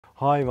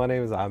Hi, my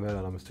name is Amer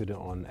and I'm a student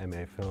on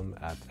MA Film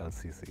at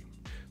LCC.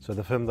 So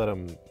the film that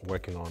I'm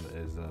working on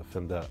is a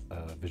film that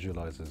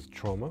visualizes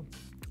trauma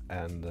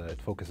and it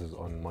focuses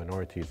on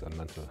minorities and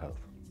mental health.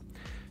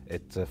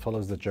 It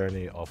follows the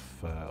journey of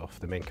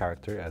the main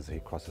character as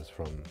he crosses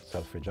from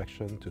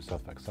self-rejection to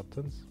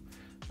self-acceptance,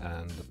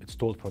 and it's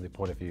told from the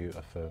point of view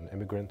of an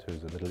immigrant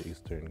who's a Middle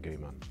Eastern gay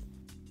man.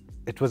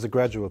 It was a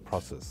gradual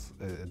process.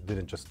 It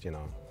didn't just,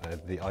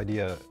 the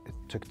idea, it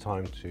took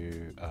time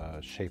to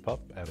shape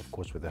up, and of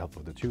course with the help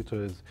of the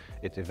tutors,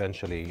 it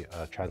eventually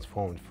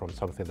transformed from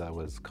something that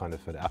was kind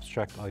of an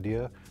abstract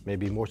idea,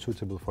 maybe more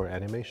suitable for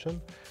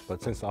animation,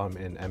 but since I'm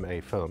in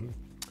MA film,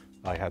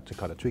 I had to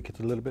kind of tweak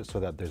it a little bit so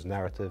that there's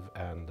narrative,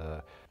 and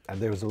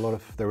there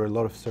were a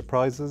lot of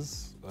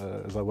surprises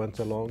as I went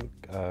along.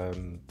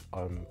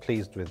 I'm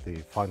pleased with the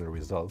final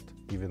result,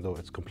 even though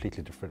it's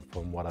completely different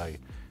from what I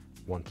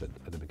wanted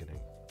at the beginning.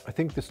 I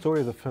think the story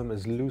of the film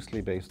is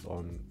loosely based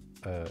on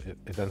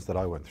events that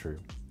I went through.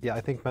 Yeah,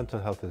 I think mental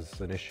health is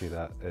an issue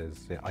that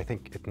I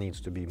think it needs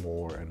to be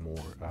more and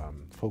more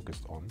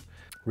focused on.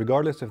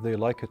 Regardless if they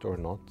like it or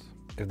not,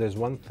 if there's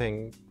one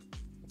thing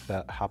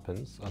that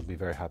happens, I'll be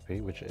very happy,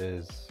 which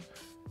is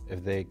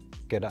if they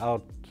get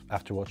out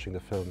after watching the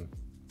film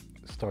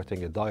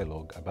starting a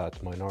dialogue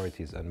about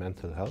minorities and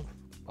mental health,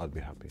 I'll be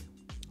happy.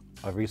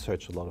 I've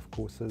researched a lot of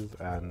courses,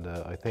 and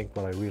I think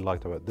what I really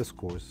liked about this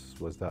course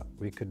was that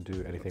we could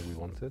do anything we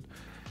wanted.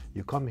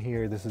 You come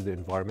here, this is the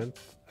environment,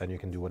 and you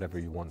can do whatever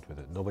you want with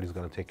it. Nobody's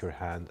going to take your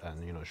hand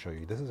and show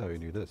you this is how you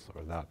do this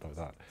or that or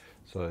that.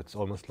 So it's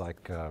almost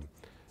like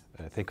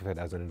think of it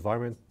as an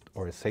environment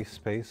or a safe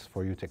space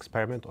for you to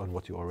experiment on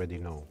what you already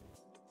know.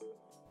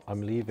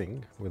 I'm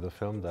leaving with a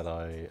film that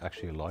I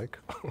actually like.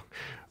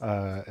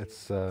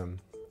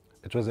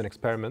 It was an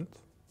experiment,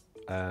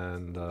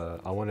 and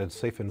I wanted a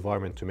safe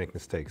environment to make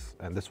mistakes,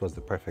 and this was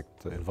the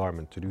perfect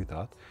environment to do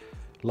that.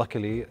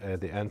 Luckily,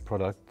 the end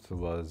product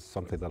was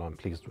something that I'm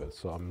pleased with,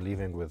 so I'm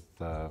leaving with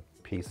a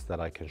piece that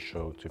I can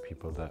show to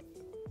people that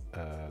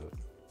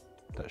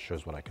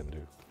shows what I can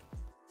do.